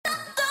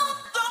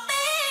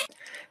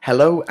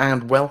Hello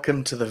and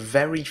welcome to the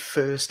very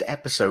first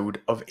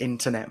episode of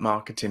Internet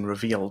Marketing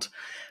Revealed.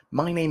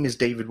 My name is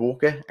David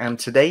Walker and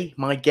today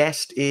my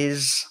guest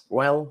is,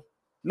 well,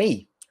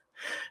 me.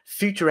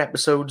 Future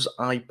episodes,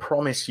 I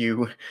promise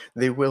you,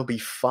 there will be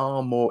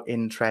far more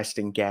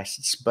interesting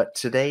guests, but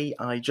today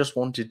I just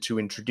wanted to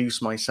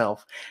introduce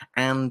myself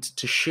and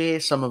to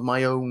share some of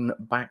my own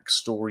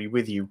backstory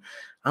with you,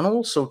 and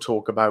also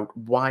talk about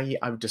why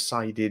I've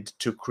decided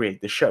to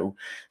create the show.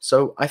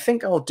 So I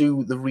think I'll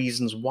do the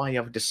reasons why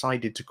I've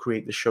decided to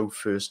create the show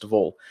first of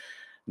all.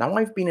 Now,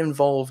 I've been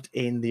involved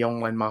in the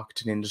online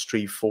marketing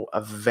industry for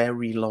a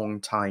very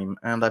long time,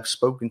 and I've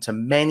spoken to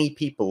many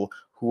people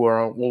who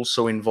are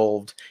also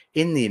involved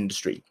in the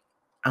industry.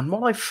 And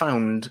what I've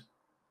found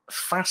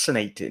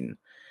fascinating,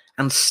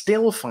 and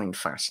still find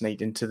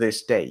fascinating to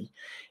this day,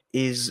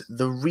 is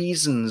the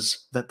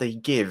reasons that they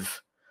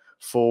give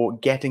for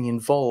getting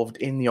involved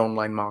in the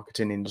online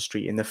marketing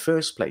industry in the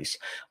first place.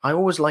 I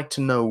always like to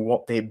know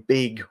what their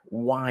big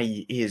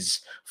why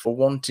is for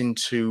wanting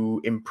to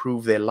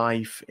improve their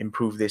life,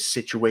 improve their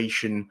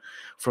situation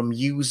from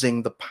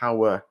using the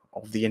power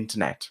of the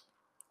internet.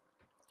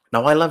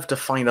 Now, I love to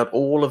find out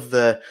all of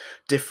the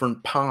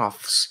different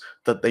paths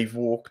that they've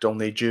walked on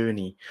their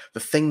journey, the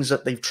things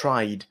that they've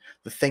tried,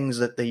 the things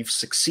that they've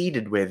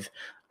succeeded with,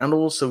 and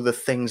also the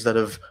things that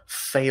have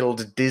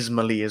failed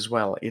dismally as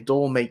well. It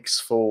all makes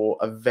for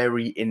a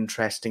very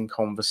interesting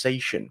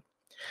conversation.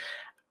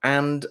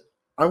 And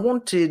I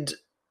wanted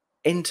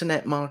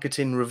Internet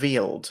Marketing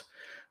Revealed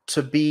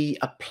to be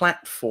a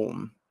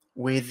platform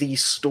where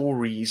these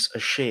stories are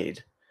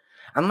shared.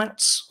 And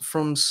that's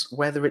from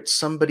whether it's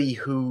somebody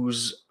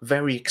who's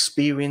very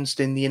experienced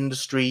in the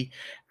industry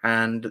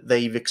and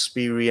they've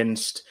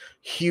experienced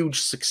huge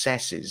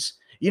successes.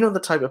 You know,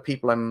 the type of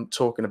people I'm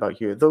talking about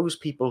here, those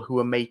people who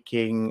are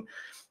making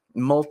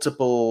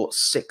multiple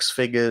six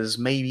figures,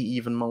 maybe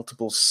even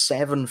multiple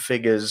seven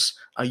figures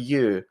a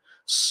year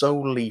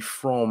solely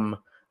from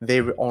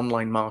their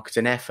online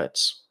marketing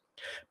efforts.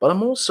 But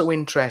I'm also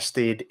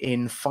interested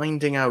in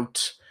finding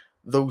out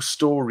those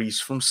stories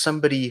from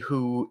somebody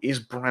who is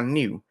brand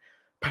new,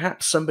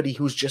 perhaps somebody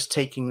who's just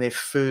taking their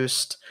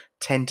first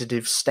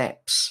tentative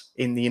steps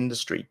in the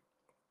industry.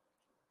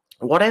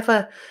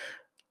 Whatever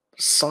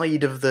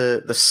side of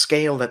the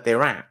scale that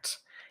they're at,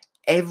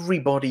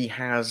 everybody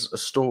has a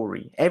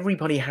story.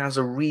 Everybody has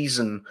a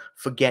reason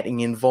for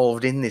getting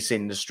involved in this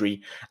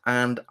industry.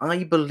 And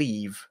I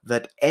believe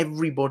that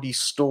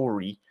everybody's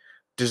story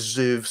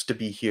deserves to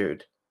be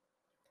heard.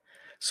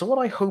 So, what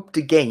I hope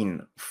to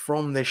gain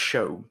from this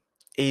show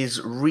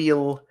is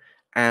real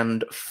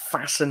and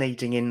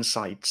fascinating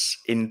insights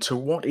into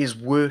what is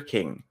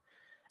working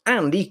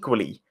and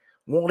equally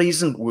what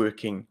isn't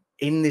working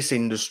in this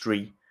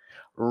industry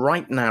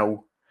right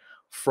now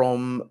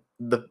from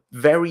the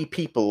very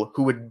people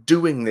who are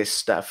doing this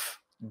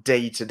stuff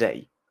day to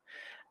day.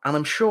 And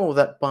I'm sure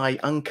that by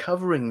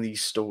uncovering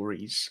these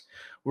stories,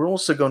 we're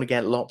also going to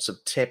get lots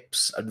of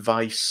tips,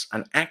 advice,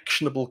 and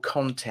actionable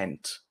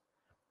content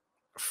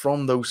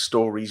from those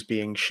stories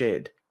being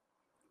shared.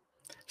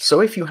 So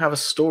if you have a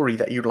story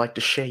that you'd like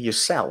to share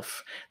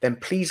yourself, then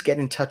please get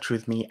in touch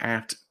with me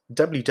at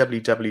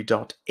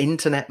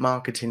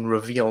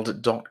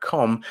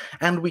www.internetmarketingrevealed.com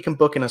and we can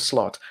book in a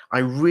slot. I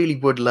really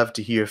would love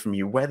to hear from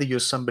you, whether you're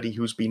somebody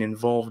who's been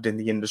involved in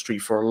the industry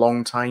for a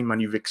long time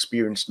and you've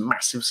experienced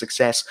massive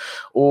success,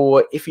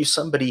 or if you're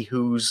somebody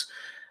who's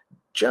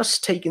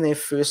just taking their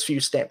first few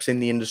steps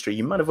in the industry.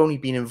 You might have only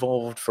been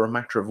involved for a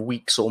matter of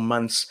weeks or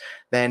months.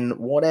 Then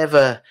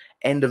whatever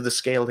end of the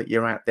scale that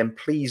you're at, then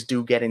please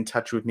do get in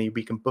touch with me.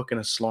 We can book in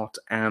a slot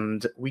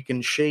and we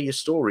can share your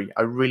story.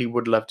 I really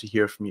would love to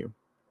hear from you.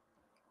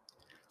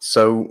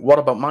 So what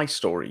about my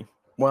story?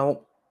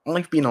 Well,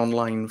 I've been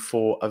online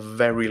for a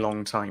very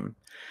long time.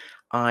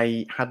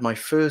 I had my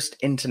first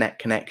internet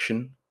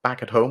connection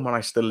back at home when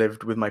I still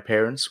lived with my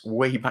parents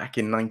way back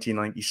in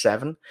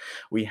 1997.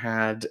 We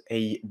had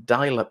a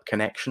dial-up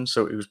connection,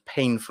 so it was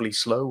painfully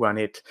slow and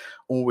it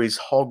always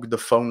hogged the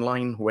phone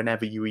line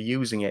whenever you were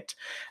using it.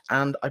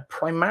 And I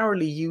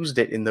primarily used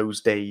it in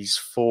those days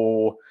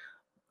for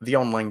the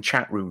online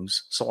chat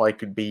rooms so I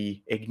could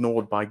be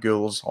ignored by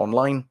girls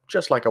online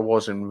just like I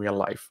was in real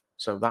life.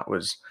 So that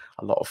was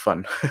a lot of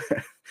fun.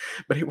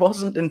 But it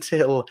wasn't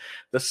until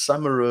the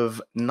summer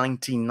of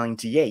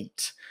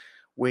 1998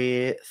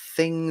 where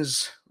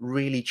things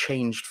really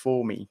changed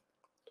for me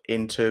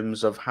in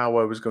terms of how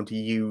I was going to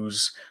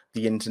use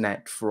the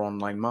internet for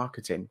online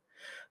marketing.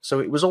 So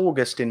it was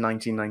August in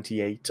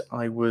 1998.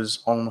 I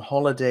was on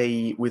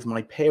holiday with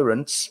my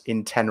parents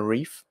in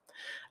Tenerife.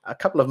 A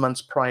couple of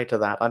months prior to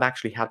that, I'd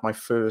actually had my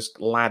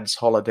first lads'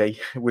 holiday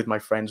with my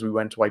friends. We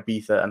went to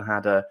Ibiza and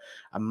had a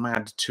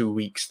mad 2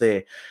 weeks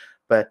there.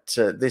 But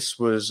this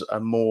was a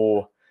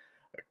more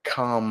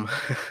calm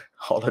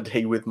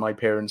holiday with my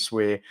parents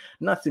where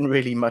nothing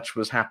really much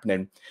was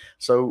happening.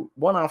 So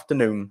one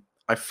afternoon,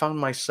 I found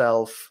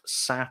myself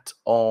sat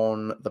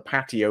on the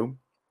patio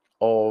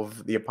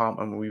of the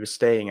apartment we were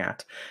staying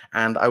at,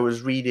 and I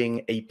was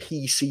reading a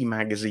PC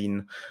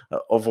magazine,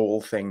 of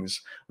all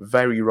things.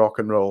 Very rock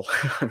and roll,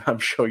 I'm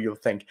sure you'll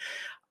think.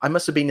 I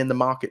must have been in the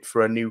market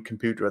for a new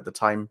computer at the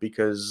time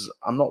because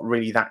I'm not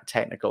really that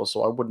technical,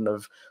 so I wouldn't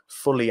have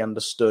fully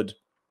understood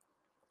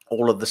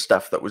all of the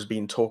stuff that was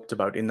being talked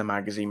about in the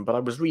magazine. But I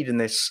was reading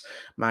this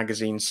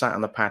magazine, sat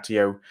on the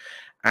patio,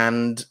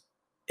 and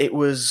it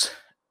was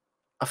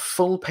a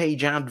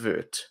full-page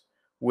advert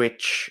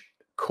which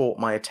caught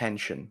my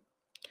attention.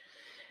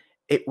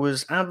 It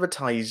was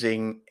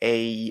advertising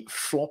a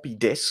floppy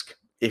disk,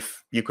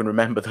 if you can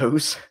remember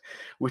those,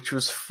 which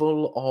was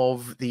full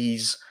of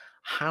these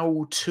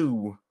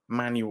how-to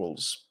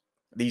manuals,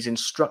 these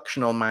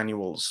instructional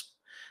manuals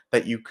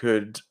that you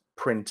could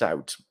print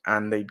out,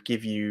 and they'd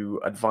give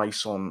you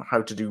advice on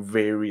how to do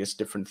various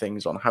different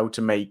things, on how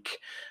to make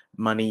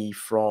money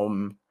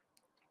from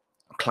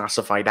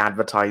classified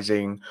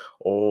advertising,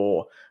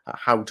 or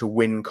how to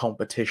win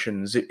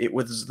competitions. It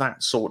was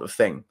that sort of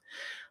thing.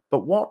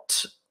 But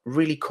what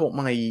really caught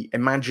my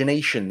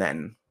imagination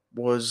then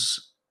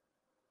was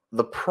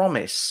the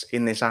promise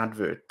in this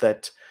advert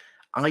that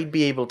I'd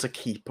be able to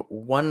keep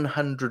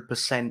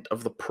 100%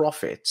 of the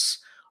profits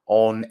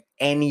on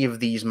any of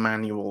these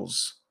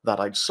manuals that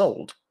I'd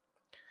sold.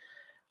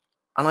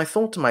 And I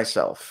thought to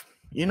myself,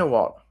 you know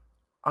what?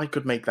 I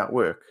could make that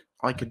work.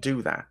 I could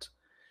do that.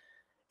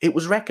 It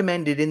was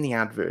recommended in the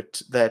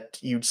advert that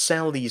you'd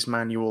sell these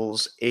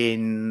manuals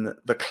in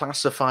the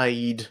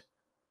classified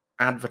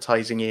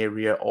advertising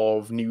area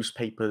of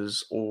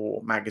newspapers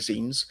or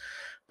magazines.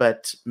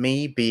 But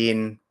me,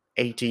 being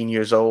 18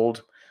 years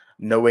old,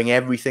 knowing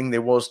everything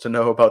there was to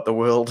know about the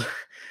world,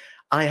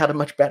 I had a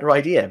much better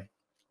idea.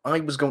 I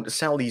was going to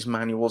sell these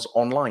manuals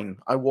online.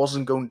 I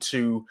wasn't going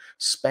to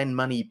spend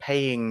money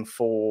paying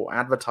for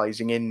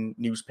advertising in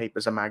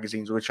newspapers and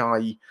magazines, which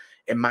I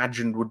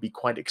imagined would be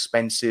quite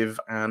expensive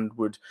and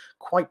would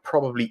quite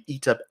probably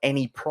eat up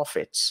any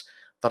profits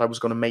that I was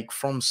going to make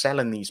from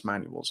selling these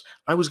manuals.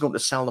 I was going to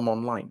sell them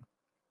online.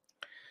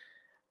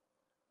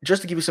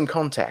 Just to give you some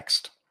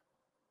context,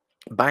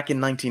 back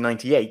in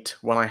 1998,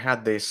 when I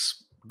had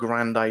this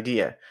grand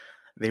idea,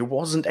 there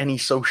wasn't any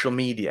social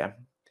media.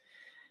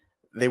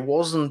 There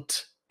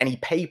wasn't any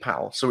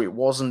PayPal, so it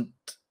wasn't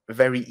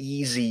very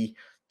easy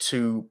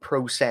to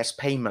process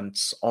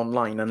payments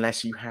online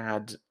unless you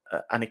had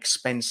an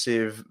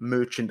expensive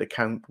merchant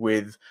account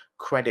with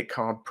credit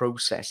card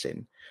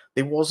processing.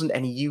 There wasn't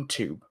any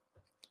YouTube.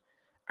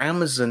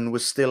 Amazon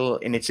was still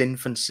in its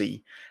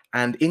infancy,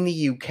 and in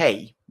the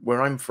UK,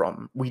 where I'm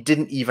from, we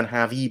didn't even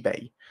have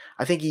eBay.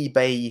 I think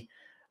eBay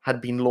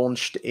had been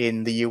launched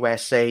in the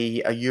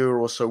USA a year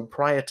or so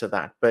prior to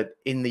that, but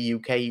in the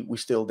UK, we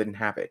still didn't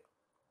have it.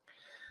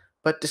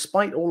 But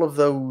despite all of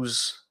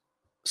those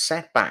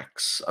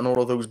setbacks and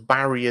all of those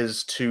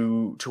barriers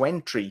to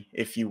entry,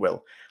 if you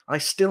will, I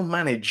still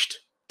managed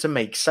to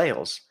make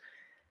sales.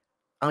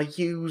 I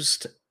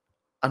used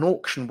an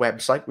auction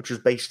website which was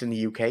based in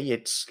the UK.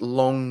 It's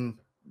long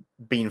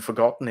been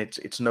forgotten.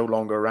 It's no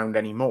longer around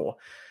anymore.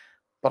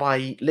 But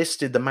I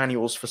listed the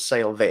manuals for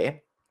sale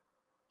there.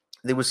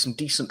 There was some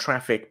decent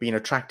traffic being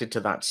attracted to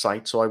that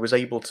site, so I was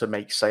able to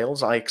make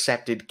sales. I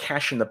accepted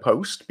cash in the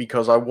post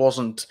because I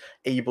wasn't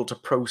able to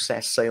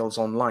process sales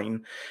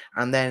online.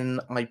 And then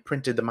I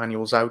printed the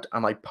manuals out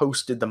and I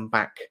posted them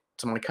back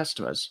to my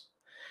customers.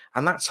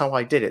 And that's how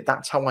I did it.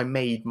 That's how I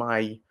made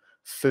my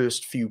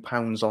first few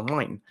pounds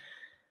online.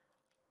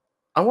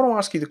 I want to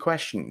ask you the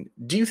question,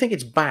 do you think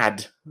it's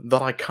bad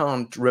that I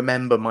can't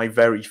remember my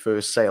very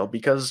first sale?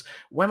 Because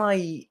when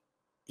I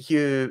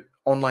hear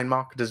online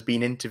marketers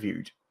being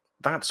interviewed,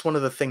 that's one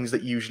of the things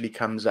that usually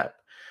comes up.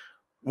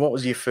 What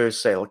was your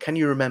first sale? Can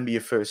you remember your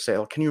first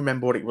sale? Can you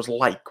remember what it was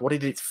like? What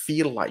did it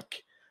feel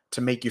like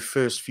to make your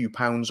first few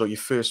pounds or your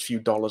first few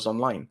dollars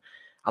online?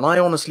 And I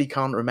honestly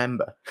can't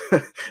remember.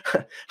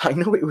 I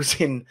know it was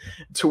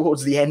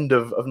towards the end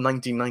of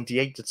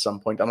 1998 at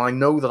some point, and I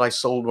know that I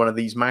sold one of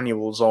these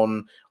manuals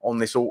on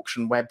this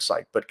auction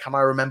website, but can I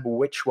remember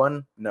which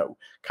one? No.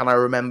 Can I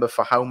remember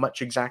for how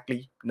much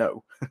exactly?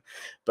 No.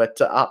 But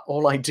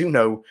all I do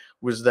know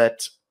was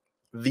that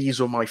these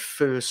were my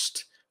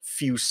first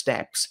few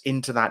steps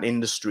into that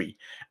industry,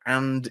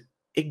 and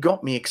it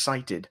got me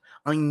excited.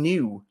 I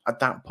knew at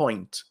that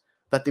point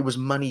that there was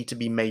money to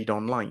be made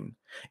online,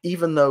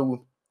 even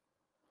though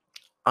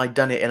I'd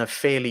done it in a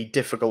fairly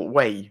difficult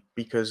way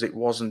because it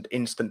wasn't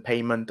instant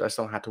payment. I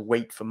still had to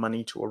wait for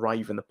money to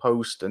arrive in the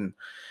post and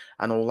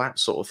all that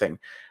sort of thing.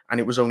 And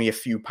it was only a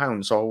few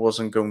pounds, so I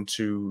wasn't going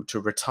to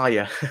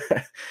retire.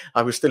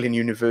 I was still in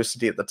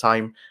university at the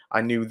time.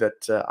 I knew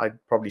that I'd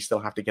probably still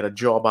have to get a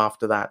job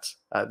after that.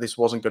 This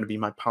wasn't going to be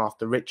my path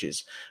to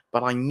riches.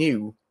 But I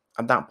knew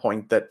at that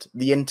point that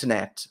the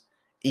internet,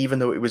 even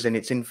though it was in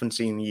its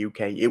infancy in the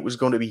UK, it was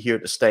going to be here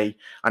to stay,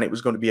 and it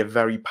was going to be a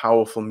very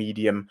powerful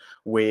medium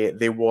where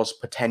there was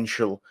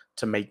potential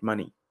to make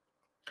money.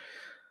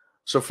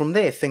 So from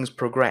there, things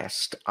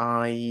progressed.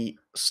 I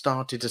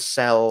started to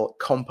sell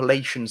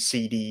compilation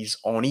CDs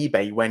on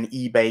eBay when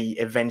eBay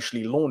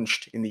eventually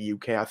launched in the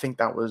UK. I think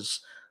that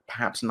was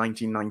perhaps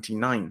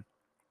 1999.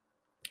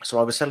 So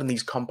I was selling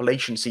these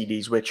compilation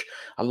CDs, which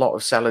a lot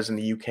of sellers in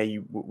the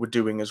UK were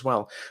doing as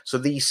well. So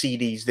these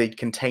CDs, they'd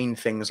contain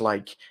things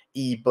like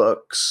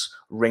ebooks,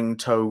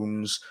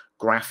 ringtones,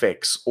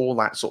 graphics, all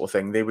that sort of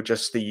thing. They were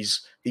just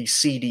these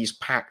CDs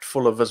packed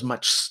full of as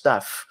much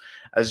stuff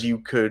as you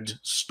could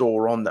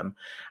store on them.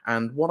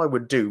 And what I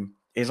would do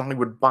is I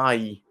would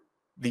buy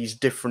these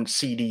different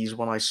CDs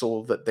when I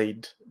saw that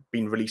they'd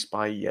been released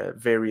by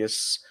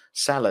various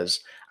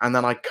sellers, and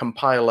then I'd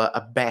compile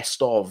a best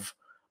of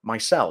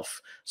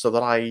myself, so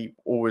that I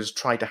always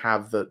try to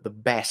have the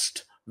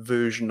best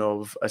version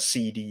of a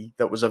CD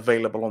that was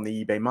available on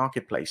the eBay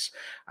marketplace.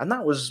 And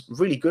that was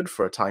really good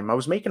for a time. I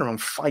was making around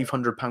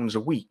 £500 a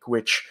week,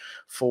 which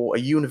for a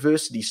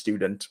university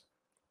student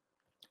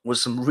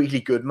was some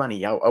really good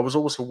money. I was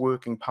also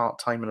working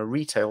part-time in a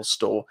retail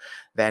store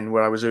then,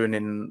 where I was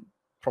earning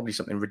probably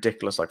something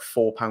ridiculous like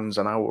 £4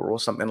 an hour or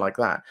something like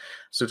that.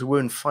 So to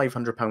earn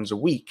 £500 a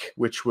week,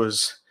 which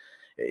was,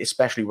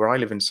 especially where I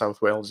live in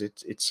South Wales,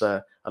 it's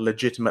a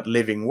legitimate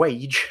living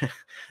wage.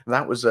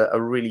 That was a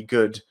really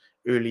good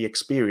early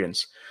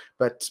experience.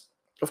 But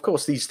of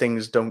course, these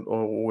things don't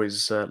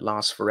always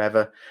last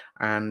forever.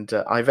 And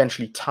I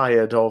eventually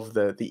tired of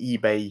the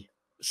eBay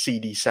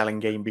CD selling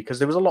game, because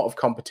there was a lot of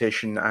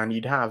competition, and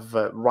you'd have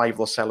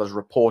rival sellers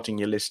reporting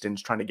your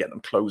listings, trying to get them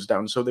closed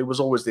down. So there was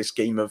always this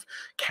game of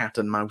cat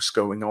and mouse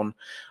going on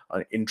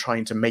in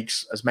trying to make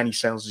as many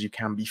sales as you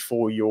can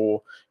before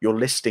your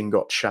listing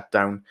got shut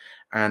down.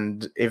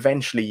 And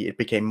eventually it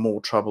became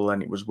more trouble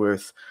than it was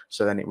worth.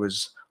 So then it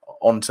was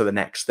on to the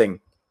next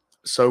thing.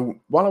 So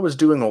while I was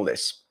doing all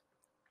this,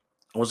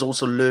 I was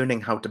also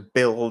learning how to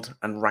build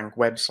and rank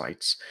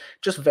websites,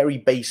 just very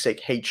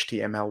basic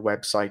HTML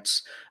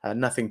websites,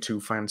 nothing too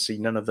fancy,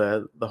 none of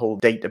the whole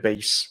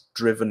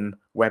database-driven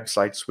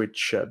websites,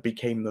 which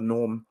became the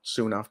norm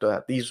soon after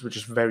that. These were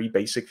just very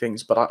basic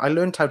things, but I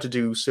learned how to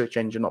do search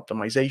engine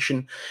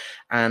optimization,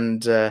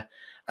 and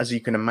as you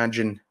can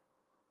imagine,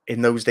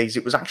 in those days,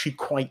 it was actually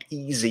quite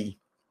easy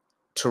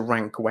to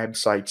rank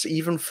websites,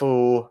 even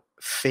for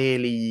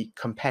fairly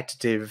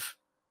competitive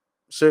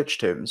search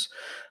terms.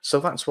 So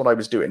that's what I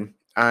was doing.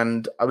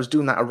 And I was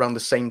doing that around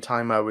the same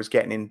time I was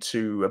getting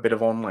into a bit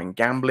of online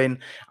gambling.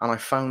 And I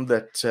found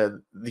that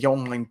the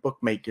online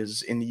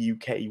bookmakers in the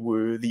UK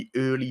were the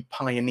early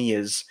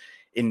pioneers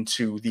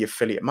into the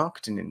affiliate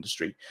marketing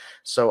industry.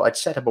 So I'd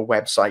set up a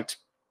website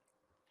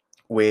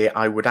where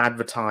I would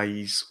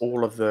advertise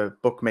all of the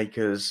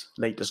bookmakers'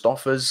 latest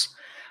offers,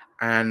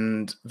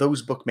 and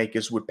those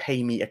bookmakers would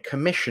pay me a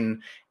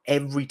commission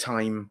every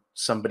time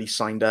somebody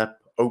signed up,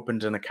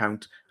 opened an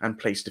account, and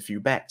placed a few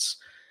bets.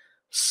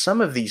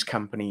 Some of these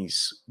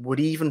companies would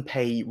even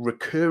pay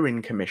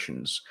recurring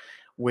commissions,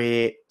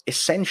 where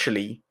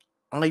essentially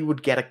I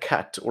would get a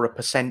cut or a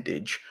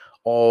percentage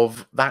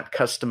of that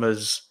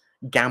customer's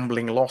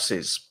gambling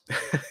losses.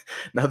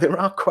 Now, there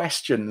are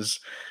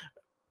questions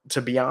to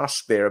be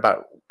asked there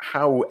about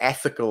how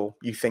ethical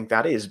you think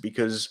that is,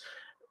 because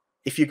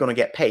if you're going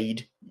to get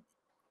paid,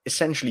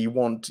 essentially you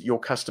want your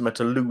customer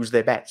to lose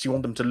their bets. You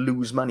want them to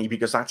lose money,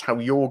 because that's how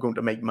you're going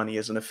to make money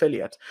as an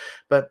affiliate.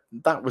 But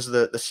that was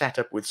the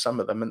setup with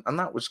some of them, and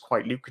that was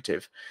quite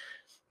lucrative.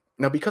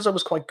 Now, because I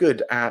was quite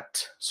good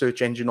at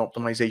search engine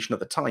optimization at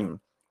the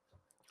time,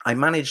 I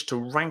managed to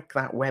rank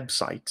that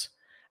website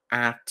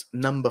at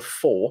number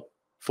 4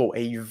 for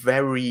a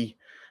very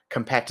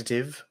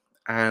competitive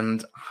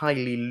and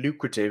highly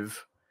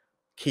lucrative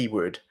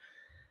keyword.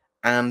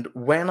 And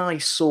when I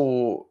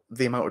saw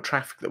the amount of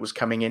traffic that was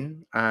coming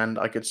in, and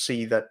I could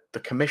see that the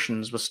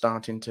commissions were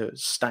starting to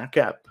stack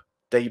up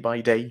day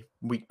by day,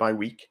 week by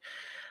week,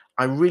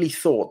 I really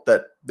thought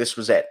that this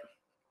was it.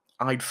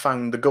 I'd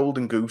found the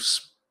golden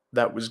goose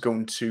that was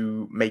going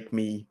to make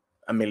me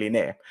a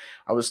millionaire.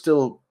 I was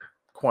still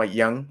quite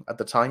young at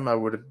the time. I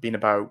would have been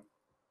about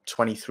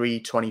 23,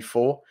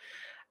 24.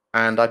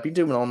 And I'd been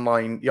doing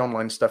the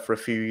online stuff for a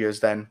few years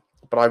then,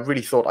 but I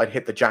really thought I'd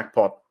hit the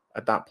jackpot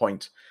at that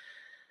point.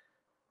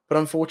 But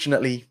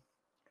unfortunately,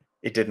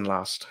 it didn't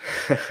last.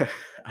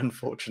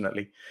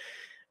 Unfortunately.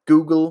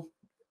 Google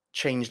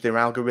changed their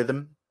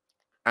algorithm,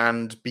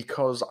 and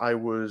because I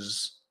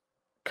was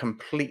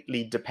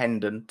completely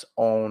dependent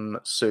on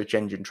search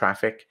engine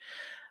traffic,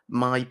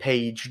 my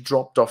page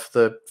dropped off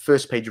the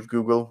first page of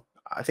Google.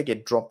 I think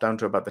it dropped down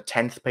to about the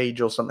 10th page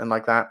or something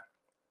like that.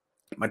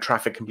 My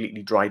traffic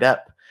completely dried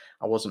up.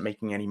 I wasn't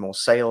making any more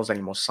sales,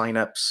 any more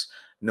signups,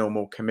 no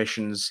more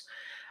commissions.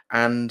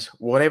 And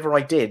whatever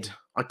I did,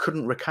 I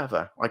couldn't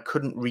recover. I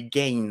couldn't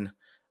regain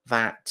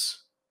that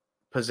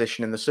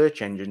position in the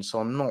search engine. So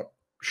I'm not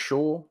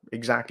sure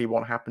exactly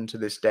what happened to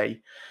this day.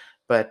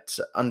 But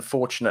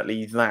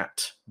unfortunately,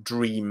 that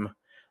dream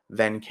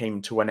then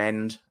came to an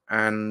end,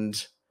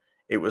 and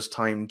it was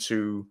time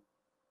to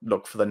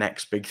look for the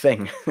next big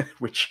thing,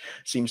 which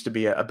seems to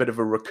be a bit of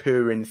a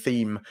recurring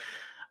theme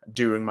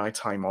during my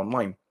time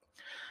online.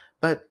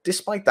 But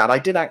despite that, I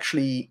did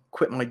actually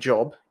quit my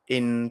job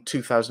in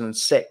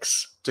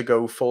 2006 to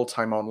go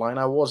full-time online.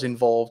 I was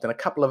involved in a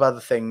couple of other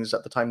things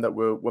at the time that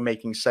were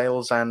making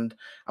sales, and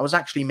I was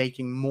actually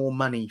making more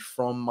money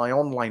from my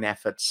online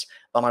efforts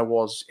than I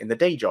was in the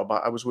day job.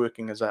 I was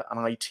working as an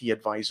IT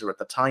advisor at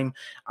the time,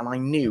 and I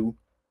knew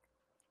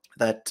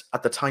that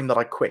at the time that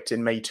I quit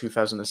in May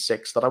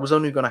 2006, that I was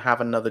only going to have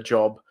another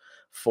job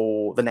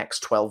for the next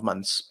 12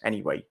 months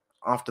anyway.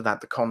 After that,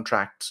 the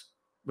contract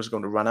was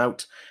going to run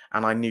out,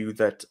 and I knew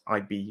that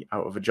I'd be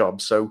out of a job.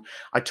 So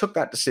I took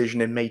that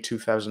decision in May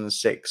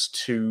 2006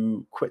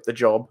 to quit the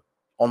job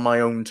on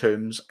my own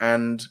terms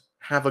and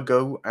have a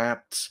go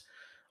at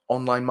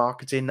online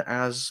marketing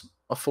as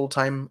a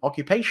full-time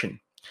occupation.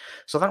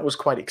 So that was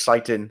quite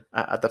exciting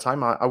at the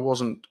time. I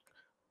wasn't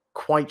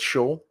quite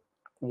sure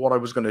what I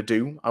was going to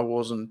do. I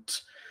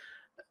wasn't,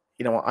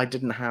 I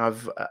didn't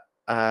have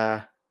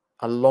a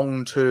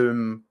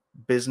long-term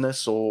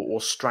business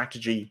or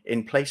strategy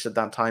in place at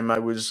that time. I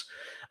was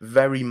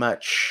very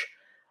much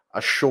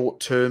a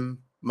short-term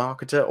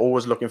marketer,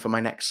 always looking for my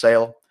next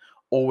sale,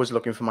 always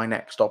looking for my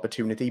next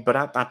opportunity. But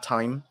at that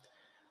time,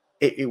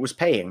 it was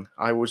paying.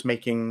 I was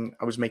making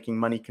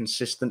money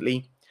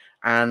consistently.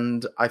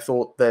 And I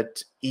thought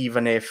that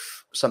even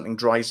if something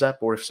dries up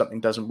or if something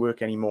doesn't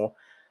work anymore,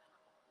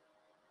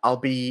 I'll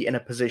be in a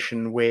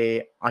position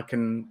where I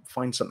can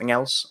find something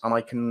else and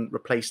I can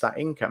replace that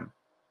income.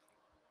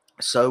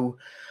 So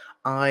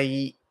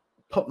I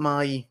put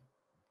my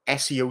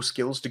SEO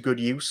skills to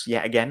good use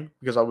yet again,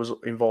 because I was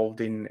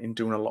involved in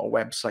doing a lot of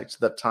websites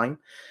at that time,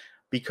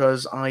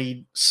 because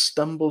I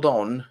stumbled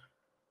on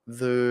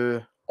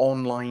the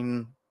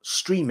online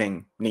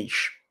streaming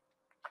niche.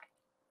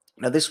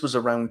 Now, this was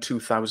around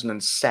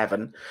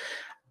 2007,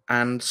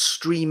 and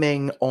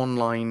streaming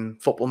online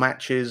football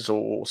matches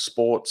or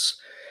sports,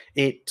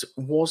 it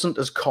wasn't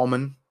as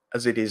common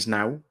as it is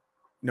now.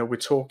 We're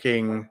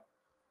talking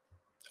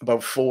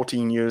about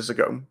 14 years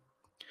ago.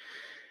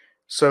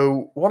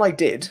 So what I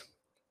did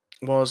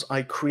was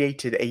I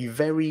created a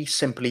very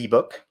simple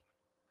ebook,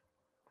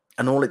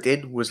 and all it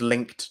did was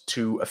linked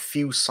to a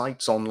few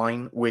sites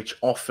online which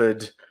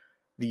offered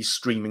these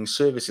streaming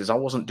services. I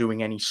wasn't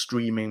doing any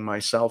streaming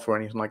myself or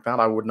anything like that.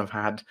 I wouldn't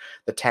have had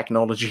the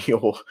technology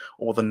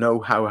or the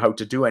know-how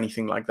to do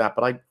anything like that.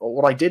 But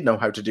what I did know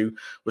how to do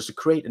was to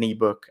create an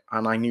ebook,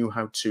 and I knew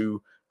how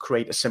to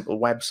create a simple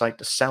website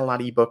to sell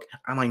that ebook,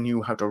 and I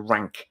knew how to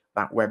rank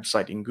that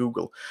website in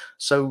Google.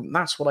 So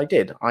that's what I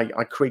did.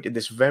 I created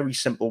this very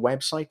simple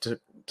website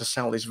to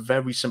sell this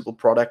very simple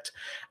product,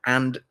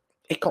 and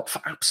it got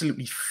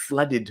absolutely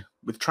flooded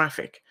with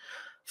traffic.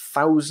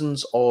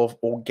 Thousands of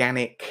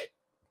organic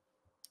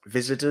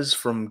visitors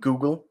from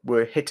Google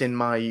were hitting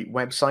my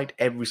website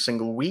every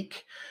single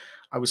week.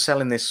 I was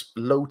selling this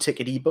low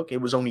ticket ebook.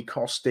 It was only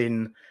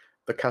costing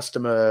the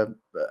customer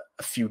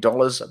a few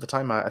dollars at the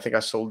time. I think I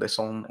sold this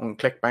on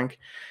ClickBank,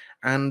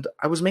 and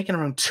I was making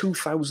around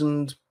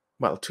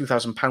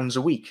 £2,000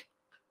 a week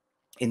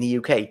in the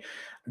UK,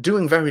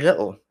 doing very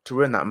little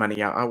to earn that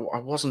money. I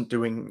wasn't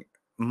doing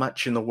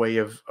much in the way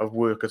of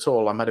work at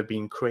all. I might have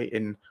been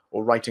creating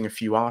or writing a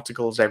few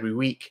articles every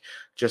week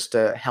just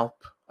to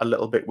help a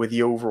little bit with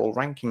the overall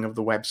ranking of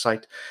the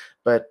website,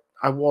 but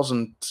I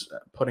wasn't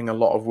putting a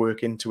lot of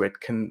work into it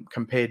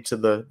compared to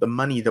the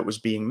money that was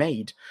being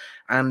made.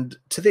 And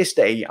to this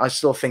day, I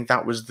still think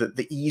that was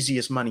the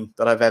easiest money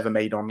that I've ever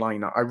made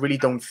online. I really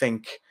don't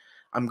think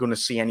I'm going to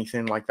see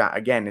anything like that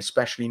again,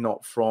 especially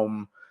not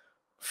from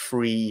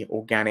free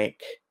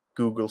organic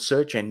Google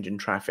search engine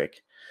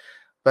traffic.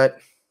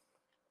 But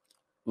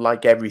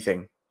like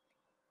everything,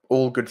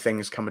 all good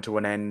things come to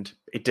an end.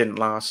 It didn't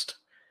last.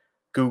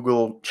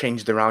 Google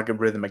changed their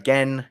algorithm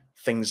again,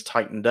 things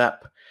tightened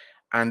up,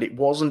 and it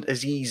wasn't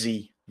as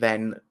easy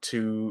then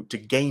to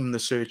game the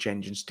search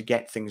engines to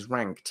get things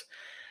ranked.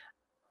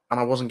 And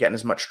I wasn't getting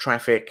as much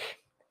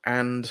traffic,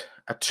 and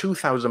a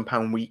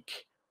 £2,000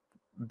 week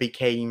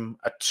became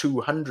a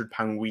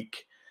 £200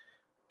 week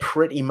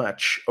pretty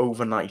much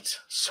overnight.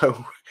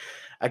 So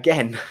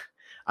again,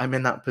 I'm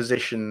in that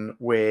position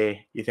where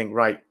you think,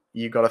 right,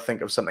 you got to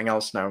think of something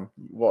else now.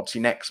 What's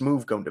your next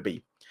move going to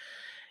be?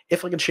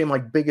 If I can share my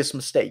biggest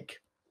mistake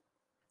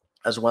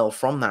as well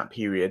from that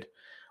period,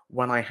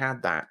 when I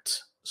had that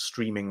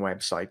streaming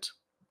website,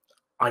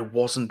 I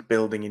wasn't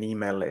building an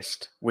email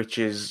list, which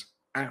is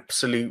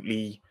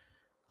absolutely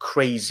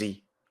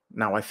crazy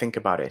now I think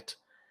about it.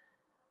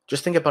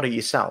 Just think about it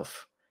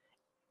yourself.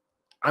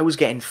 I was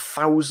getting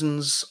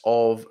thousands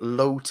of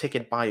low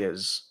ticket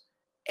buyers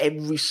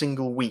every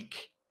single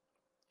week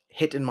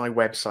hitting my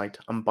website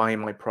and buying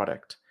my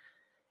product.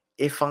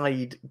 If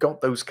I'd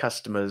got those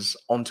customers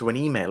onto an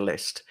email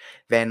list,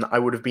 then I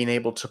would have been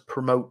able to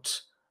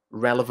promote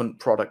relevant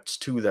products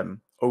to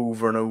them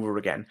over and over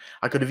again.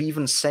 I could have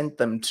even sent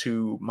them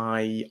to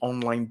my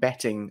online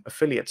betting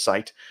affiliate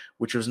site,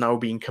 which was now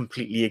being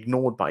completely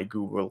ignored by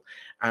Google.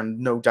 And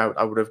no doubt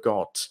I would have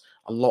got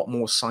a lot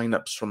more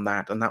signups from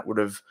that, and that would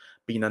have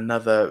been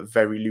another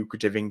very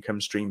lucrative income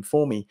stream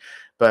for me.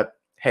 But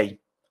hey,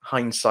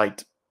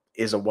 hindsight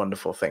is a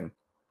wonderful thing.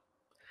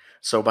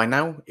 So by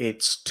now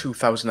it's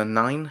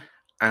 2009,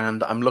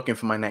 and I'm looking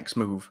for my next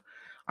move.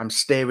 I'm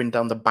staring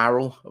down the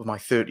barrel of my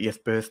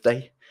 30th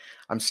birthday.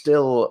 I'm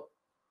still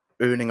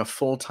earning a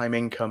full-time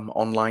income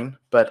online,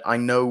 but I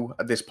know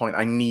at this point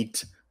I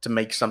need to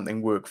make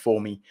something work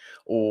for me,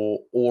 or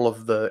all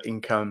of the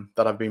income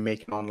that I've been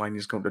making online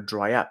is going to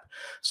dry up.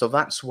 So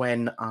that's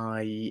when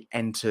I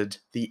entered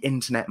the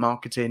internet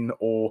marketing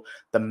or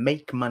the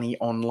make money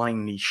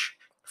online niche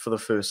for the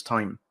first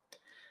time.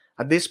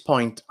 At this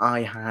point,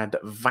 I had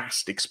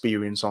vast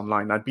experience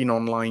online. I'd been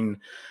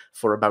online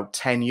for about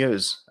 10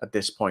 years at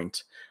this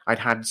point. I'd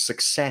had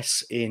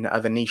success in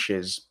other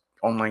niches,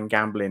 online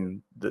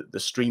gambling, the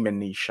streaming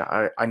niche.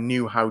 I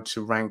knew how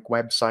to rank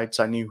websites.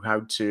 I knew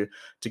how to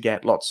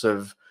get lots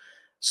of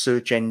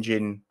search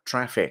engine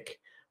traffic.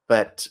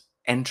 But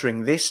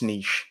entering this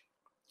niche,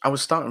 I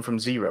was starting from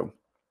zero.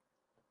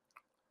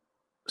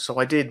 So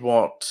I did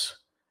what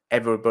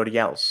everybody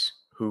else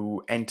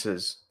who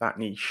enters that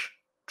niche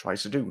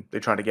tries to do. They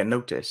try to get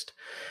noticed.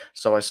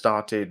 So I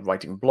started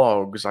writing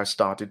blogs. I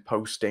started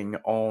posting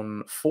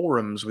on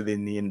forums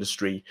within the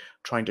industry,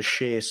 trying to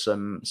share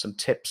some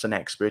tips and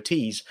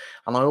expertise.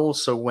 And I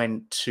also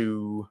went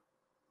to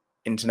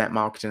internet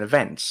marketing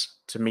events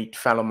to meet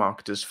fellow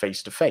marketers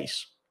face to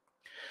face.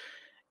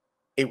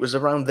 It was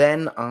around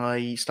then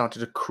I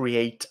started to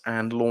create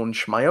and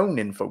launch my own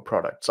info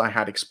products. I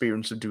had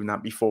experience of doing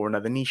that before in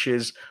other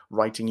niches,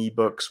 writing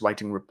ebooks,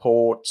 writing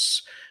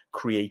reports,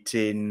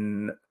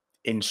 creating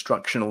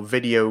instructional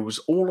videos.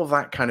 All of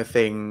that kind of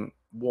thing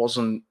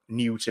wasn't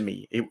new to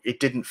me. It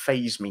didn't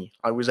faze me.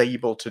 I was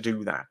able to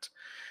do that.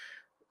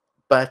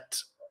 But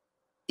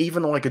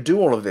even though I could do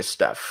all of this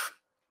stuff,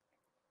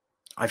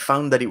 I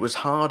found that it was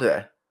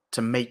harder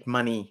to make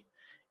money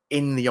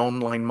in the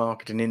online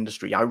marketing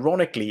industry.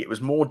 Ironically, it was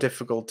more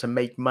difficult to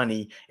make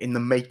money in the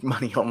make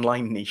money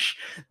online niche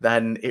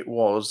than it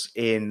was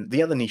in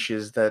the other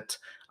niches that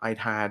I'd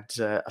had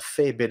a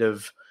fair bit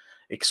of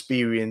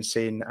experience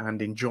in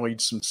and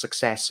enjoyed some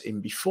success in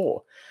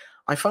before.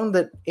 I found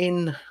that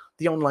in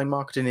the online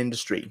marketing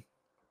industry,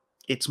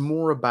 it's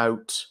more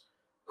about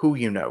who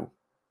you know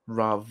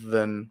rather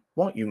than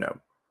what you know.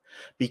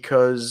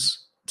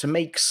 Because to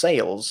make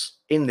sales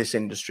in this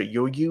industry,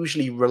 you're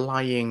usually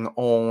relying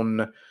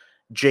on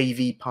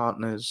JV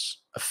partners,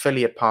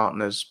 affiliate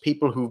partners,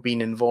 people who've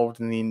been involved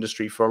in the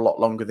industry for a lot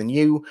longer than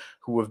you,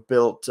 who have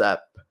built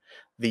up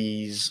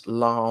these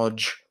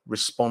large,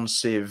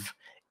 responsive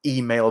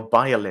email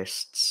buyer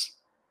lists.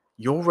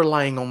 You're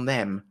relying on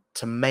them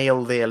to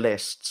mail their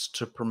lists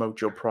to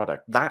promote your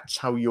product. That's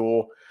how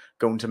you're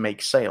going to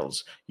make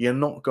sales. You're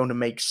not going to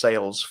make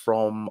sales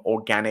from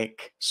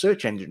organic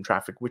search engine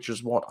traffic, which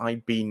is what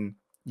I'd been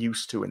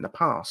used to in the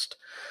past.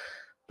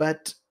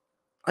 But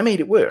I made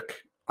it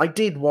work. I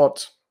did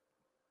what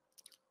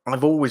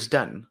I've always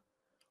done.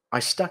 I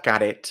stuck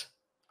at it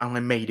and I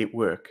made it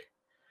work.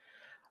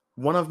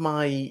 One of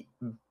my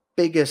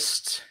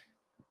biggest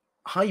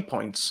high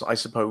points, I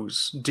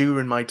suppose,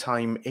 during my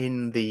time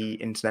in the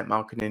internet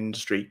marketing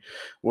industry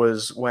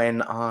was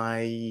when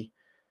I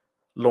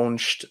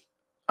launched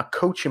a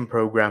coaching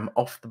program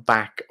off the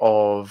back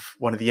of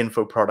one of the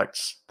info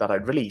products that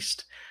I'd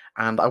released.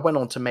 And I went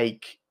on to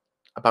make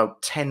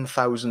about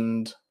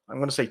 10,000, I'm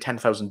going to say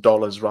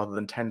 $10,000 rather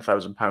than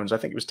 £10,000. I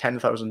think it was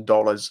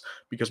 $10,000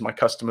 because my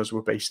customers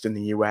were based in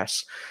the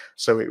US.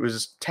 So it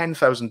was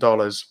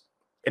 $10,000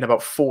 in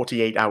about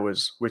 48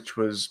 hours, which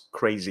was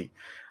crazy.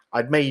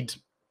 I'd made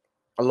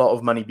a lot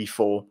of money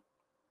before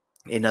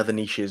in other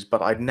niches,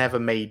 but I'd never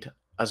made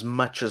as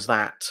much as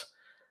that,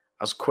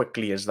 as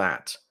quickly as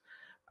that.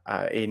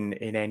 In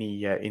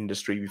any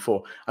industry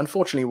before.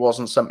 Unfortunately, it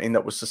wasn't something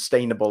that was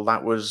sustainable.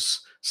 That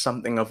was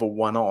something of a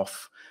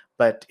one-off,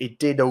 but it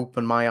did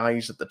open my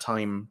eyes at the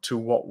time to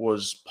what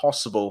was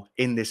possible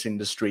in this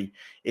industry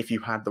if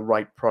you had the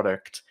right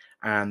product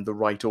and the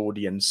right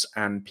audience,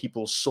 and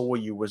people saw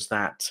you as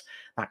that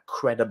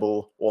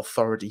credible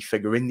authority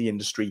figure in the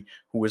industry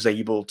who was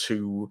able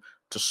to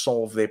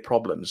solve their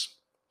problems.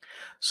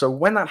 So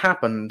when that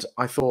happened,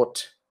 I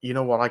thought, you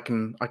know what, I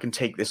can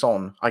take this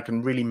on. I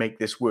can really make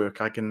this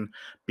work. I can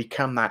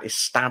become that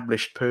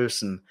established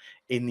person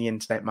in the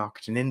internet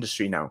marketing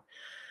industry now.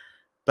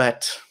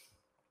 But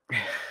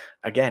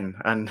again,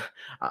 and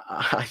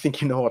I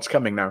think you know what's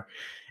coming now,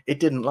 it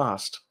didn't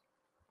last.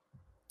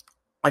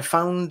 I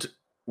found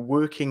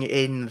working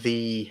in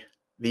the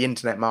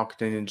internet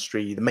marketing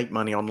industry, the make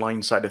money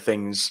online side of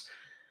things,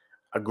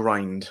 a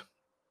grind.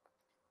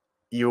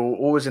 You're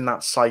always in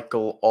that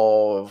cycle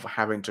of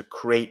having to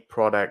create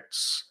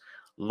products,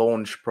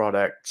 launch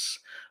products,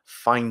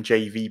 find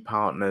JV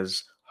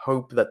partners,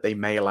 hope that they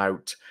mail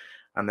out,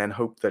 and then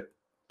hope that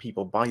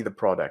people buy the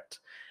product.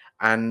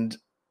 And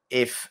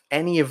if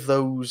any of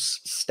those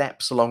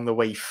steps along the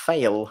way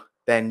fail,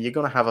 then you're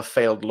going to have a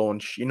failed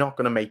launch. You're not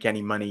going to make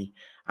any money.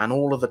 And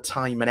all of the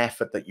time and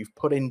effort that you've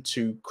put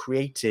into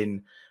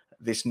creating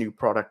this new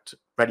product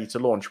ready to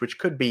launch, which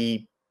could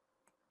be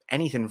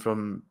anything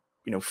from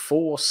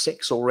 4,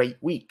 6, or 8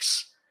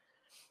 weeks,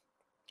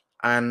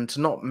 and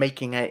not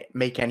make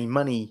any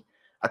money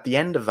at the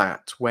end of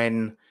that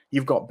when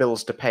you've got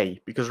bills to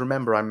pay. Because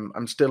remember,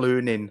 I'm still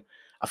earning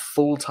a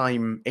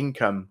full-time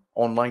income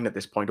online at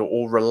this point,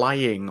 or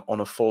relying on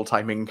a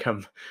full-time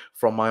income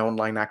from my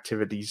online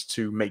activities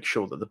to make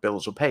sure that the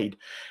bills were paid.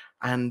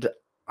 And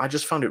I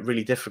just found it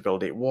really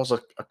difficult. It was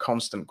a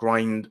constant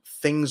grind.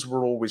 Things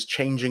were always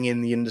changing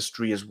in the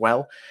industry as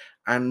well.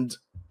 And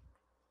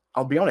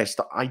I'll be honest,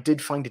 I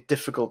did find it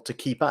difficult to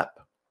keep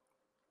up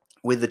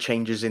with the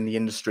changes in the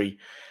industry.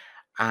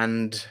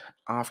 And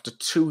after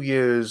 2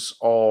 years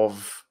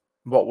of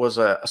what was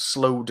a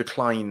slow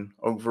decline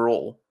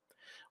overall,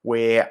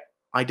 where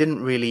I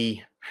didn't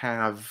really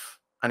have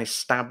an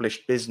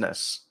established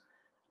business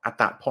at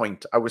that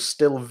point, I was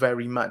still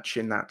very much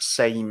in that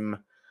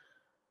same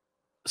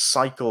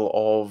cycle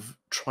of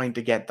trying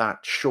to get that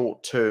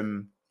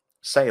short-term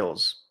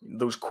sales,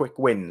 those quick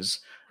wins,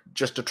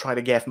 just to try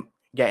to get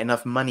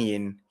enough money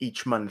in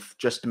each month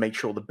just to make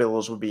sure the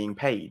bills were being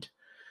paid.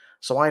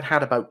 So I'd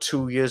had about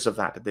 2 years of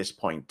that at this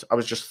point. I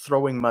was just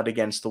throwing mud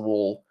against the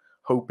wall,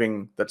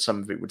 hoping that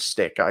some of it would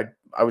stick.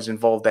 I was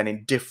involved then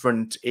in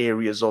different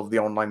areas of the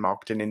online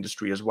marketing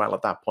industry as well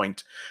at that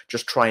point,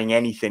 just trying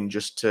anything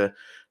just to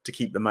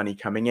keep the money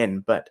coming in.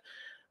 But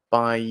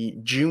by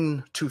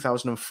June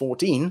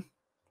 2014,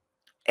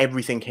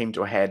 everything came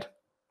to a head,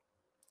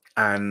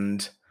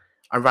 and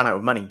I ran out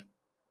of money,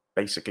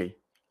 basically.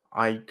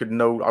 I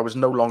was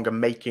no longer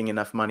making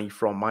enough money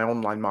from my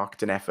online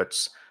marketing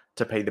efforts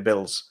to pay the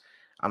bills,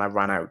 and I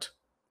ran out.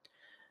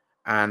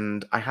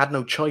 And I had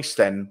no choice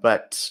then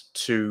but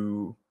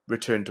to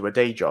return to a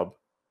day job.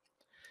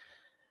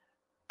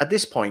 At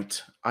this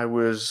point, I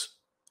was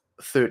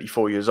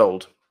 34 years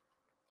old.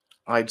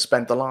 I'd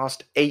spent the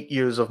last 8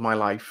 years of my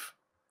life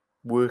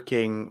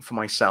working for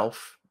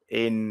myself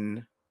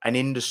in an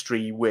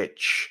industry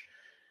which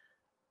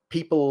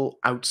people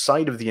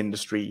outside of the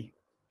industry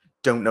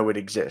don't know it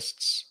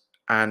exists,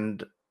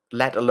 and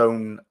let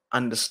alone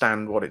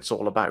understand what it's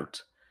all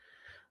about.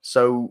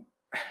 So,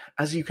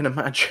 as you can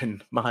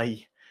imagine,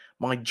 my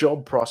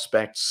job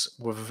prospects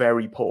were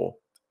very poor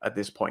at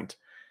this point.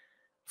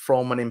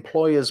 From an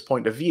employer's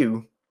point of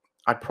view,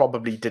 I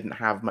probably didn't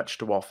have much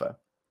to offer,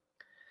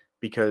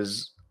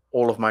 because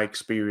all of my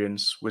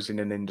experience was in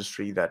an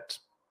industry that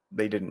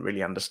they didn't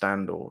really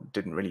understand or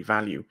didn't really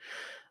value.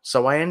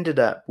 So I ended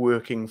up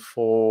working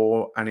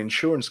for an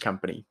insurance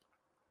company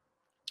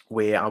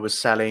where I was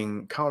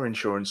selling car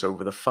insurance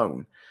over the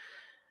phone.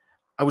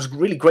 I was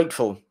really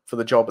grateful for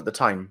the job at the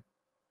time.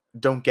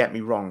 Don't get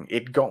me wrong,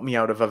 it got me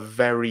out of a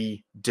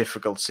very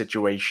difficult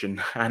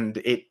situation, and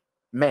it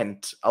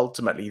meant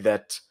ultimately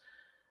that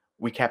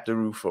we kept a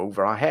roof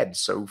over our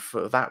heads. So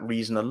for that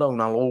reason alone,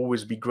 I'll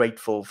always be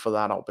grateful for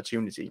that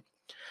opportunity.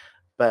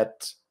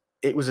 But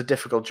it was a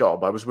difficult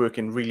job. I was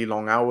working really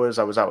long hours.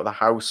 I was out of the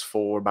house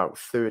for about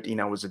 13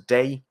 hours a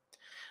day.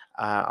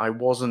 I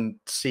wasn't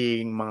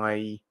seeing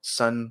my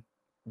son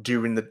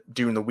during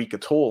the week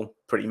at all,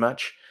 pretty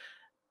much,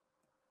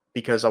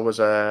 because I was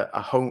a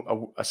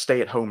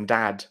stay-at-home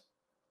dad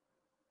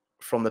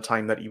from the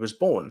time that he was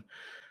born.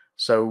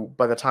 So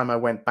by the time I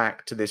went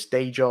back to this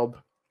day job,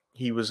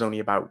 he was only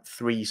about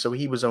 3, so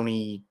he was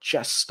only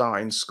just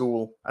starting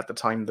school at the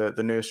time, the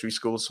nursery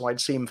school. So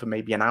I'd see him for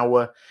maybe an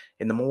hour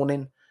in the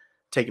morning,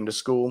 take him to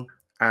school,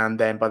 and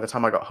then by the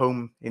time I got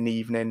home in the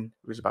evening,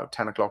 it was about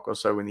 10 o'clock or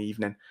so in the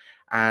evening,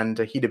 and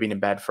he'd have been in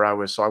bed for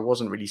hours, so I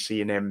wasn't really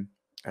seeing him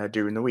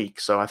during the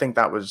week. So I think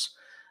that was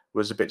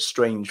a bit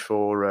strange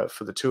for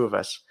the two of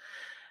us.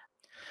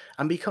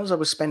 And because I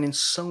was spending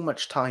so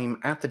much time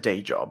at the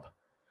day job,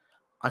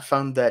 I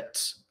found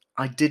that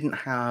I didn't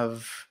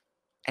have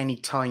any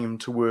time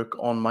to work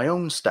on my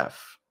own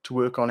stuff, to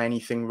work on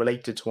anything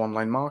related to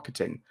online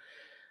marketing.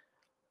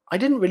 I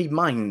didn't really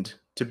mind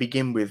to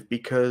begin with,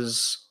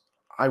 because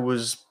I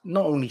was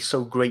not only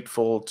so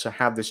grateful to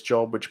have this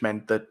job, which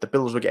meant that the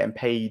bills were getting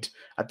paid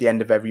at the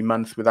end of every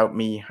month without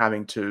me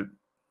having to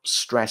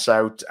stress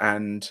out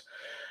and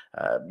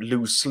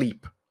lose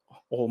sleep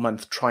all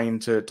month trying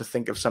to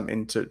think of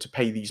something to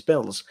pay these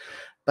bills.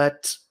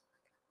 But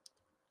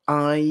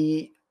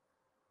I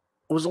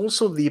was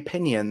also of the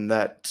opinion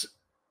that,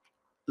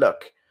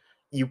 look,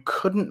 you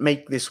couldn't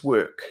make this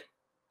work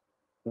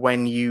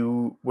when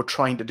you were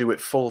trying to do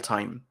it full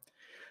time.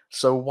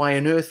 So why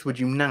on earth would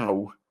you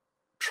now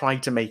try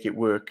to make it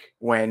work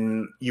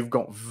when you've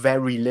got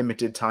very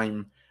limited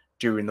time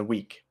during the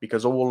week?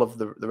 Because all of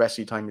the rest of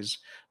your time is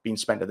being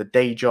spent at the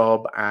day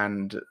job,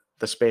 and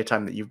the spare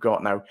time that you've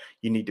got now,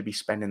 you need to be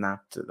spending that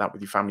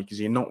with your family, because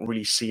you're not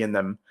really seeing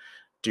them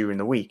during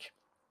the week.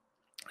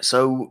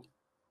 So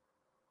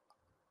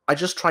I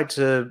just tried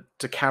to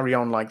carry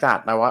on like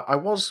that. Now, I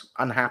was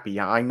unhappy.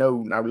 I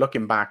know now,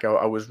 looking back,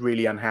 I was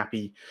really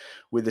unhappy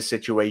with the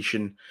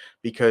situation,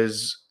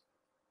 because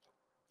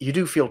you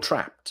do feel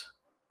trapped.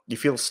 You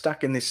feel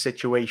stuck in this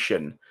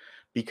situation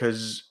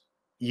because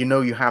you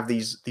know you have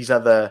these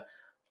other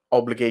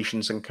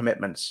obligations and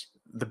commitments.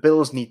 The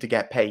bills need to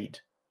get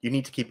paid. You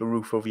need to keep a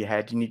roof over your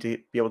head. You need to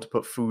be able to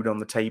put food on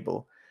the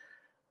table.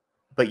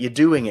 But you're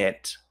doing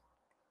it,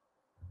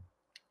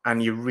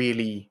 and you're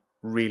really,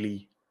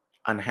 really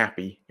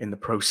unhappy in the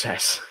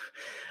process.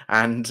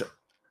 And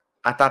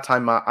at that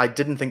time, I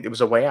didn't think there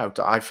was a way out.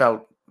 I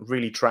felt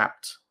really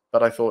trapped.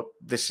 But I thought,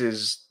 this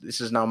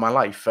is now my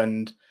life,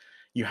 and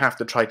you have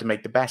to try to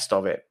make the best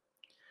of it.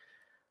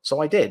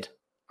 So I did.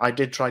 I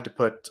did try to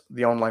put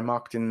the online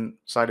marketing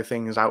side of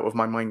things out of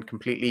my mind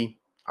completely.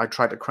 I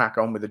tried to crack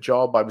on with the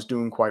job. I was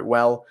doing quite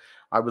well.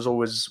 I was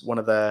always one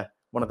of the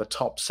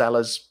top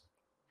sellers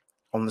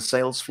on the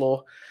sales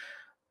floor,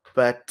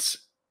 but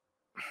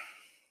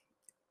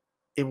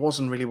it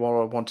wasn't really what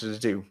I wanted to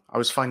do. I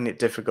was finding it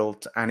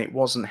difficult, and it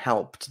wasn't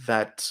helped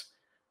that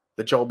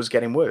the job was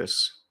getting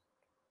worse.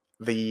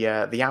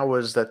 The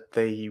hours that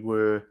they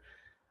were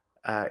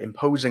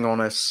imposing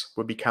on us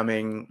were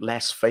becoming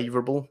less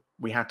favorable.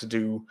 We had to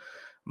do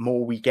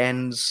more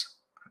weekends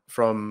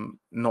from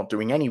not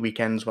doing any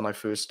weekends when I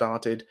first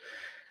started,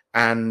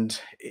 and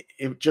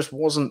it just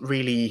wasn't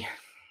really.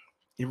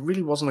 It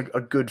really wasn't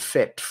a good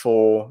fit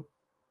for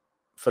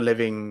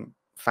living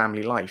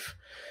family life.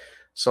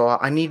 So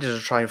I needed to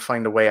try and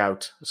find a way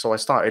out. So I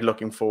started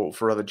looking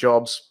for other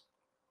jobs.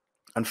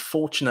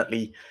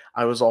 Unfortunately,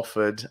 I was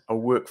offered a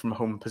work from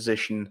home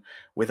position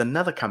with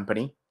another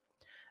company,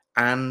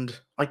 and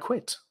I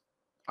quit.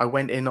 I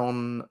went in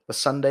on a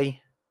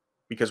Sunday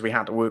because we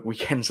had to work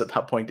weekends at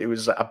that point. It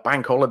was a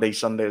bank holiday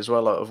Sunday as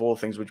well, of all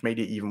things, which made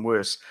it even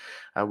worse,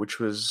 which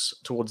was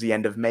towards the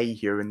end of May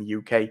here in the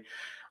UK.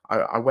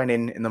 I went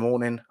in the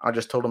morning. I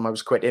just told them I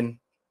was quitting.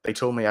 They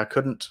told me I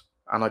couldn't,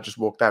 and I just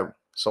walked out.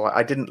 So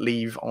I didn't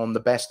leave on the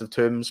best of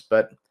terms,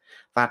 but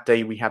that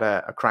day we had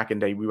a cracking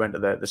day. We went to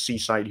the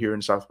seaside here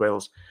in South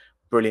Wales.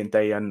 Brilliant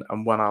day, and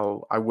one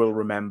I will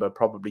remember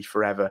probably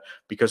forever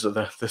because of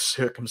the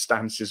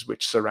circumstances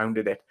which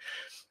surrounded it.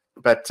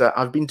 But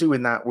I've been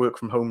doing that work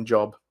from home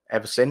job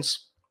ever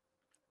since,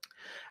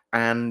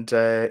 and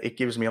it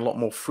gives me a lot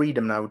more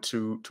freedom now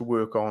to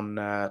work on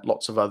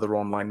lots of other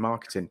online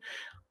marketing.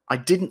 I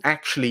didn't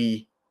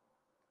actually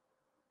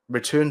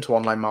return to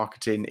online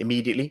marketing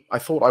immediately. I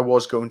thought I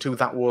was going to.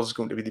 That was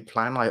going to be the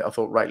plan. I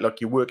thought, right,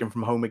 look, you're working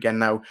from home again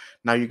now.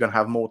 Now you're going to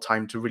have more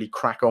time to really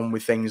crack on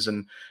with things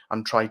and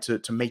try to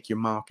make your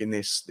mark in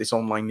this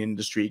online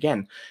industry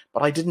again.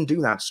 But I didn't do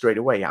that straight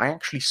away. I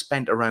actually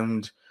spent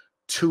around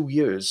 2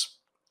 years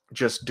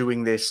just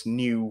doing this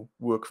new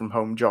work from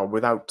home job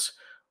without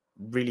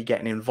really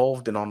getting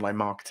involved in online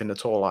marketing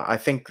at all. I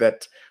think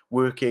that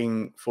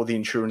working for the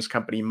insurance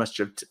company must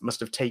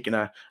have taken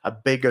a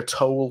bigger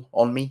toll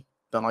on me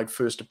than I'd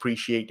first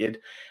appreciated,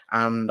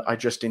 and I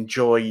just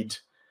enjoyed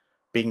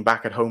being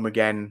back at home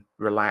again,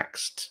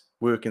 relaxed,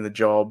 working the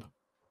job,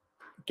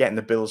 getting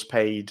the bills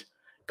paid,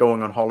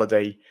 going on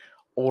holiday,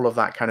 all of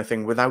that kind of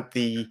thing, without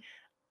the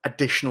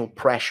additional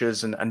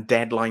pressures and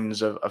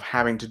deadlines of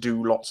having to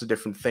do lots of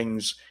different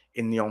things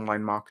in the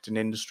online marketing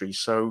industry.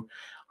 So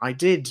I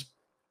did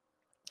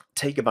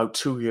take about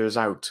 2 years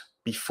out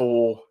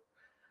before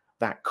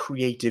that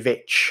creative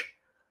itch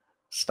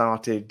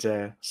started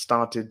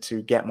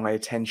to get my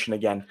attention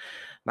again.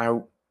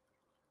 Now,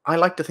 I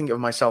like to think of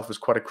myself as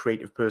quite a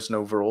creative person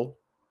overall.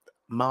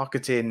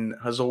 Marketing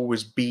has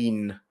always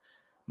been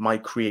my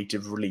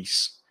creative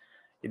release.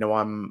 You know,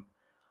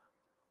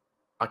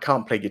 I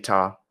can't play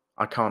guitar,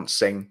 I can't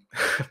sing,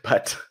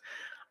 but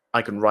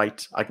I can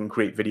write, I can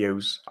create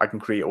videos, I can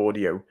create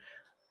audio.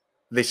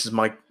 This is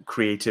my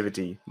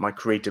creativity, my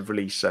creative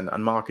release, and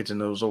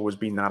marketing has always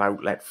been that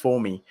outlet for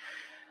me.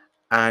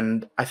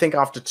 And I think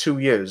after 2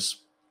 years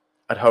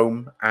at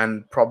home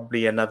and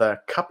probably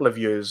another couple of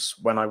years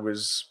when I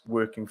was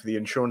working for the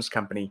insurance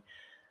company,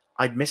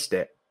 I'd missed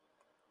it.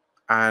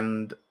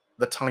 And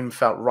the time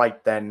felt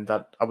right then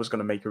that I was going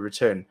to make a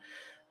return.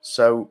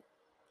 So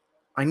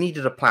I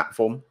needed a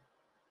platform.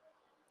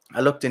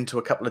 I looked into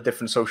a couple of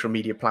different social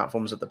media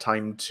platforms at the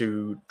time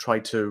to try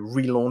to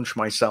relaunch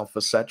myself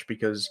as such,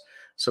 because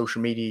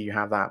social media, you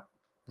have that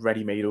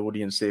ready-made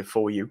audience there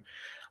for you.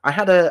 I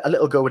had a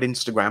little go at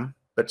Instagram,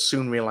 but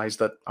soon realized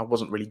that I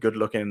wasn't really good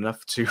looking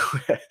enough to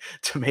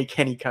to make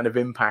any kind of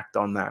impact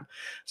on that.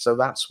 So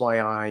that's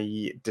why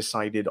I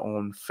decided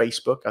on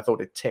Facebook. I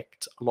thought it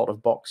ticked a lot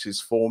of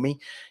boxes for me.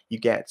 You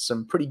get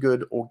some pretty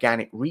good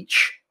organic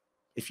reach.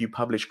 If you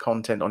publish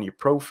content on your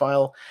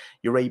profile,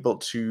 you're able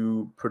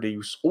to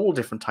produce all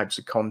different types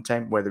of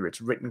content, whether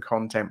it's written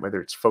content,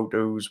 whether it's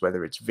photos,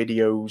 whether it's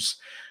videos,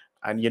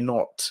 and you're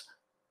not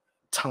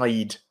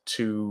tied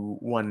to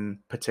one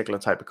particular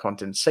type of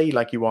content, say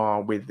like you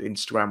are with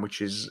Instagram,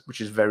 which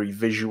is very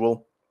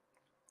visual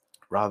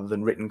rather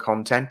than written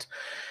content.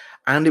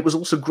 And it was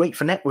also great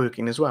for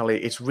networking as well.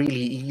 It's really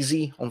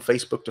easy on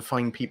Facebook to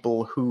find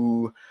people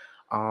who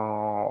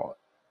are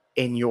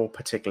in your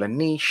particular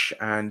niche,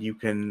 and you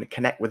can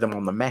connect with them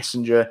on the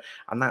messenger,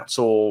 and that's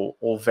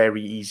all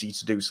very easy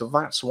to do. So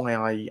that's why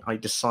I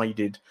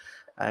decided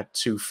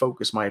to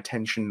focus my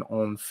attention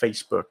on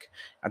Facebook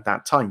at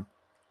that time.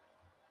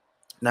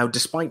 Now,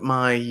 despite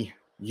my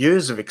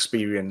years of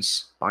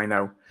experience by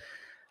now,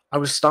 I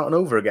was starting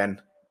over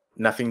again.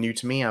 Nothing new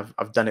to me.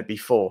 I've done it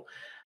before.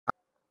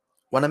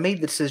 When I made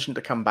the decision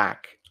to come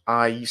back,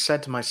 I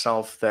said to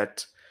myself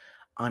that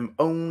I'm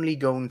only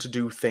going to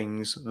do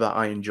things that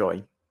I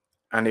enjoy.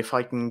 And if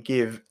I can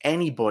give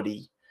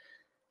anybody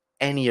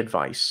any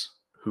advice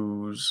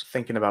who's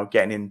thinking about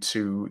getting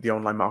into the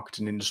online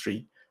marketing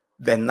industry,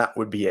 then that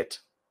would be it.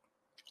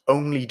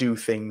 Only do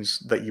things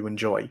that you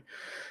enjoy,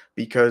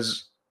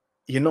 because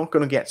you're not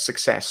going to get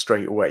success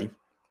straight away.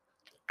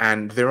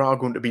 And there are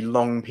going to be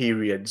long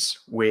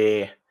periods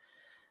where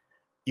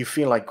you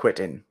feel like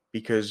quitting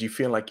because you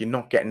feel like you're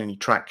not getting any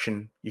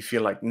traction. You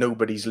feel like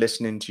nobody's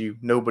listening to you,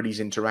 nobody's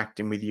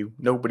interacting with you,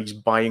 nobody's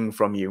buying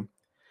from you.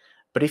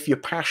 But if you're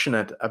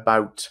passionate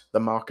about the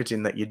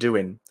marketing that you're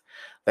doing,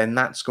 then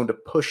that's going to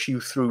push you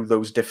through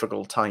those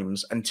difficult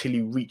times until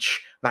you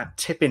reach that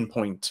tipping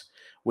point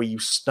where you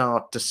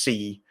start to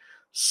see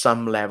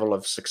some level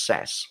of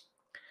success.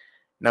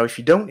 Now, if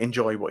you don't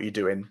enjoy what you're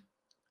doing,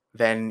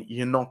 then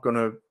you're not going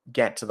to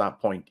get to that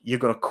point. You're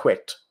going to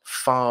quit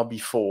far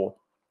before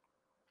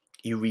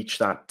you reach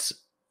that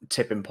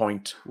tipping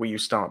point where you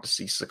start to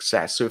see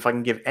success. So if I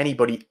can give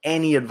anybody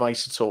any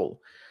advice at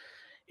all,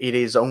 it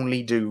is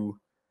only do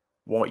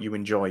what you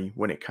enjoy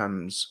when it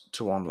comes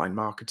to online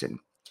marketing.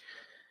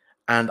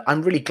 And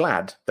I'm really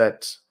glad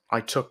that I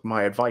took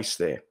my advice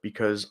there,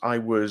 because I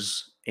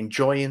was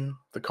enjoying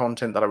the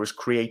content that I was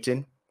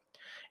creating.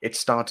 It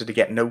started to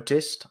get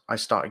noticed. I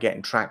started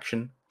getting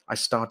traction. I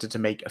started to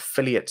make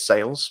affiliate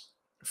sales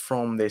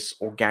from this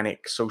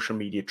organic social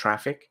media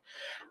traffic.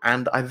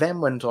 And I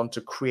then went on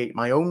to create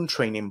my own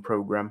training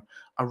program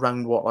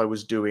around what I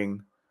was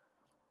doing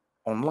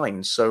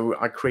online. So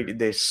I created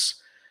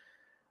this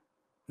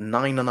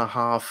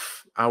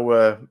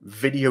 9.5-hour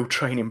video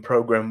training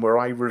program where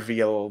I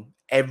reveal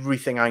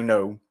everything I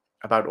know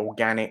about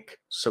organic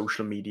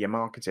social media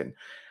marketing.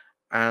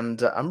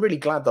 And I'm really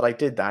glad that I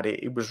did that.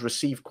 It was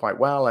received quite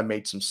well. I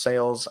made some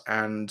sales,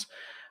 and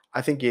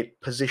I think it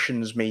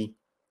positions me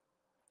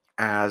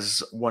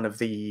as one of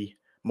the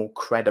more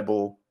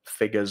credible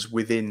figures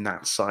within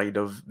that side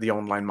of the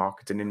online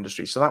marketing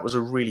industry. So that was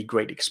a really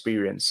great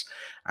experience.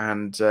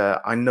 And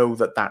I know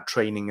that that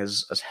training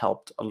has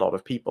helped a lot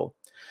of people.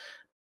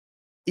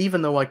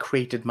 Even though I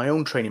created my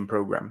own training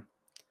program,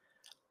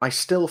 I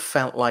still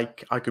felt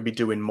like I could be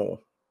doing more.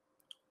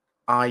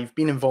 I've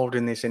been involved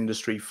in this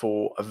industry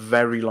for a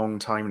very long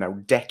time now,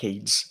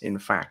 decades, in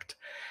fact,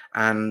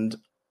 and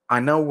I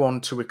now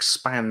want to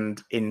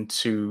expand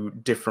into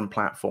different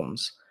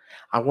platforms.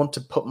 I want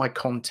to put my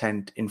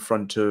content in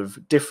front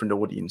of different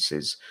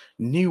audiences,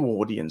 new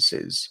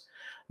audiences,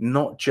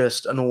 not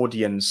just an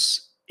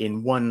audience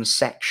in one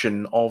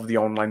section of the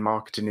online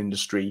marketing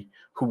industry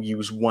who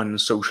use one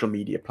social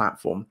media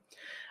platform.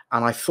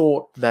 And I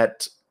thought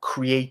that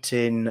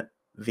creating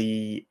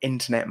the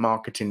Internet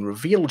Marketing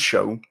Revealed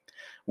show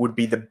would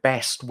be the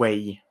best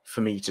way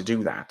for me to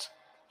do that.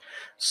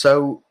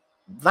 So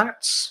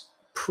that's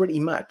pretty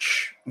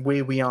much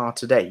where we are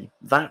today.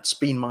 That's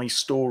been my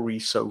story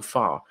so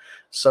far.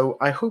 So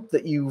I hope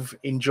that you've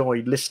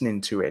enjoyed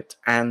listening to it,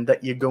 and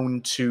that you're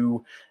going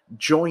to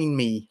join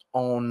me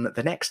on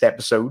the next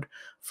episode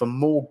for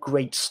more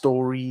great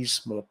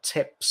stories, more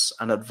tips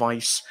and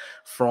advice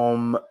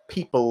from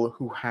people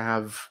who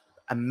have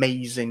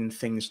amazing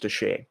things to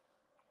share.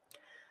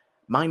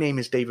 My name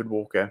is David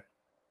Walker,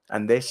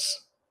 and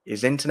this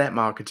is Internet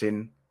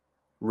Marketing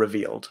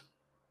Revealed.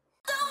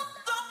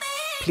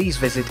 Please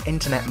visit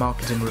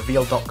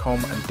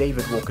internetmarketingrevealed.com and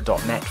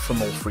davidwalker.net for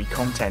more free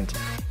content.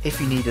 If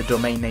you need a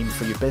domain name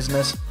for your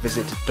business,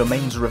 visit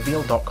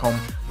domainsrevealed.com,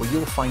 where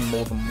you'll find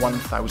more than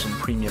 1,000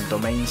 premium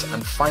domains.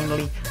 And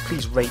finally,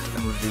 please rate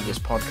and review this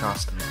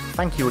podcast.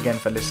 Thank you again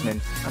for listening,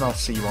 and I'll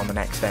see you on the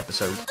next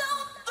episode.